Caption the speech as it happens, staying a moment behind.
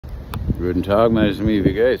Guten Tag, meine Lieben,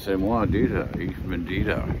 wie geht's? C'est moi, Dieter. Ich bin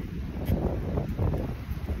Dieter.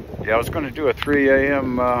 Yeah, I was going to do a 3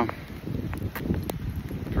 a.m.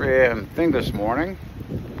 Thing this morning.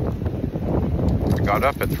 I got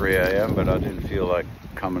up at 3 a.m., but I didn't feel like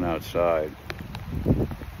coming outside.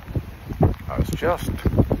 I was just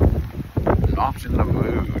not in the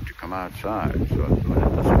mood to come outside, so I was doing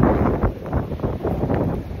it this morning.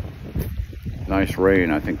 Nice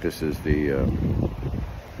rain. I think this is the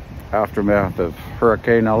aftermath of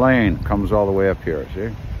Hurricane Elaine. Comes all the way up here, see?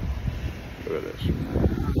 Look at this.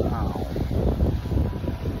 Wow.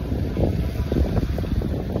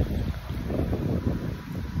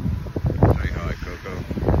 Say hi, Coco.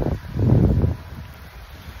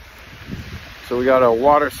 So we got a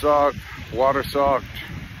waterlogged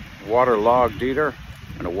Dieter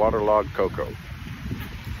and a waterlogged Coco.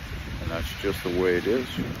 And that's just the way it is.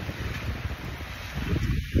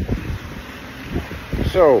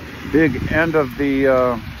 So, big end of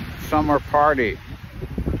the summer party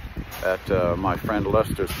at my friend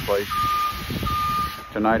Lester's place.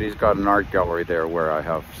 Tonight he's got an art gallery there where I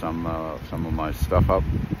have some of my stuff up.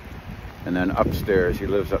 And then upstairs, he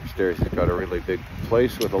lives upstairs, he's got a really big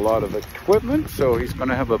place with a lot of equipment, so he's going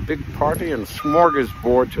to have a big party and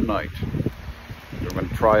smorgasbord tonight. We're going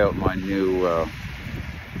to try out my new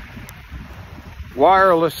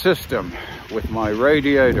wireless system with my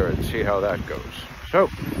radiator and see how that goes. So,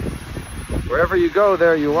 wherever you go,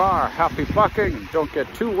 there you are. Happy bucking. Don't get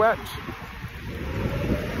too wet.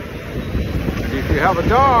 And if you have a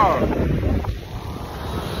dog,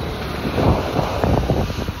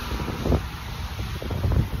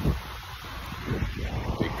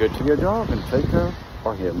 be good to your dog and take her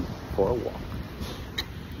or him for a walk.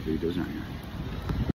 He doesn't.